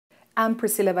I'm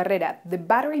Priscilla Barrera, the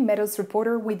Battery Metals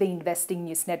reporter with the Investing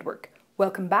News Network.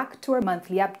 Welcome back to our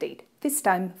monthly update, this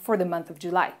time for the month of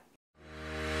July.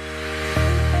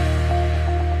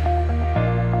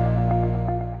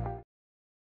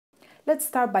 Let's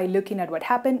start by looking at what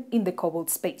happened in the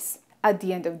cobalt space. At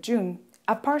the end of June,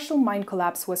 a partial mine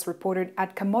collapse was reported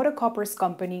at Kamoto Copper's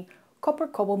company, Copper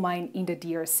Cobalt Mine in the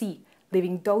DRC,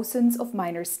 leaving dozens of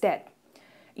miners dead.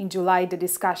 In July, the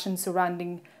discussion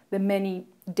surrounding the many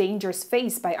dangers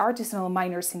faced by artisanal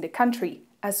miners in the country,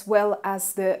 as well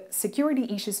as the security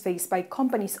issues faced by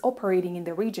companies operating in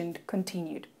the region,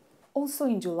 continued. Also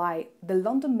in July, the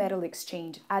London Metal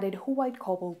Exchange added White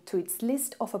Cobalt to its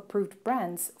list of approved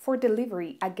brands for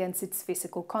delivery against its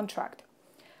physical contract.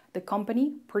 The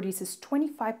company produces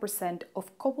 25%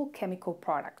 of cobalt chemical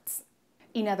products.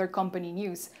 In other company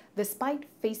news, despite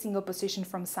facing opposition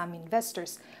from some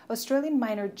investors, Australian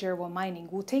miner Jervois Mining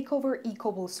will take over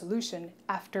eCobalt Solution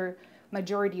after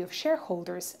majority of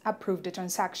shareholders approved the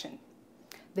transaction.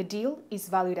 The deal is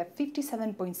valued at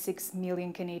 57.6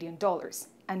 million Canadian dollars,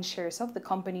 and shares of the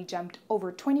company jumped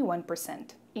over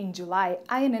 21%. In July,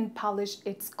 INN published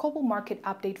its cobalt market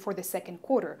update for the second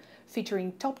quarter,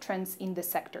 featuring top trends in the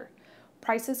sector.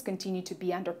 Prices continue to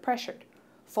be under pressure,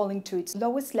 falling to its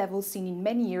lowest level seen in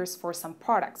many years for some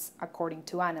products, according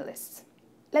to analysts.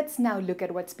 Let's now look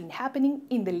at what's been happening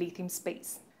in the lithium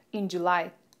space. In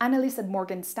July, analysts at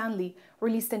Morgan Stanley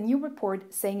released a new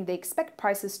report saying they expect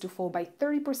prices to fall by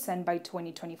 30% by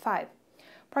 2025.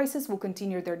 Prices will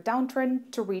continue their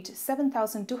downtrend to reach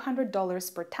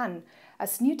 $7,200 per ton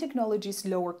as new technologies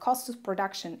lower costs of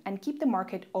production and keep the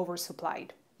market oversupplied.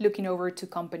 Looking over to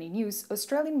company news,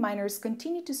 Australian miners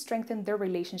continue to strengthen their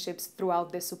relationships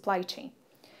throughout the supply chain.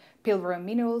 Pilbara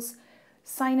Minerals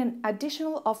signed an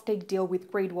additional offtake deal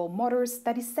with Great Wall Motors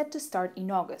that is set to start in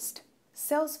August.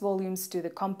 Sales volumes to the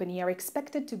company are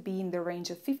expected to be in the range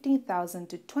of 15,000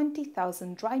 to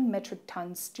 20,000 dry metric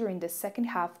tons during the second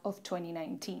half of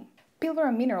 2019.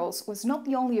 Pilbara Minerals was not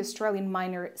the only Australian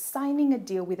miner signing a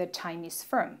deal with a Chinese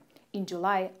firm. In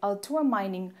July, Altura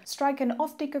Mining struck an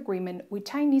offtake agreement with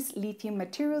Chinese lithium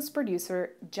materials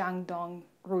producer Jiangdong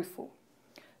Ruifu.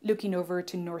 Looking over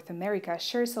to North America,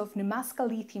 shares of Nemaska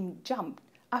Lithium jumped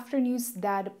after news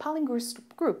that Pallinghurst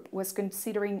Group was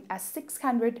considering a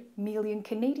 $600 million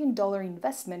Canadian dollar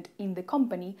investment in the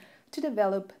company to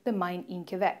develop the mine in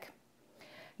Quebec.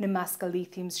 Nemaska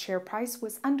Lithium's share price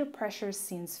was under pressure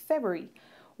since February,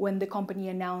 when the company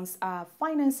announced a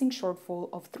financing shortfall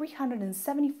of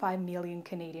 375 million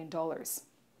Canadian dollars.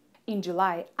 In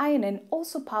July, INN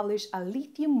also published a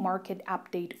lithium market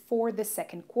update for the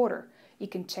second quarter. You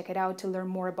can check it out to learn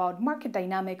more about market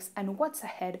dynamics and what's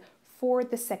ahead for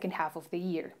the second half of the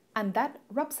year. And that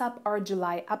wraps up our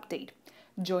July update.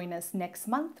 Join us next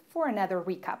month for another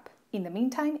recap. In the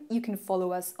meantime, you can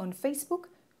follow us on Facebook,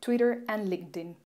 Twitter, and LinkedIn.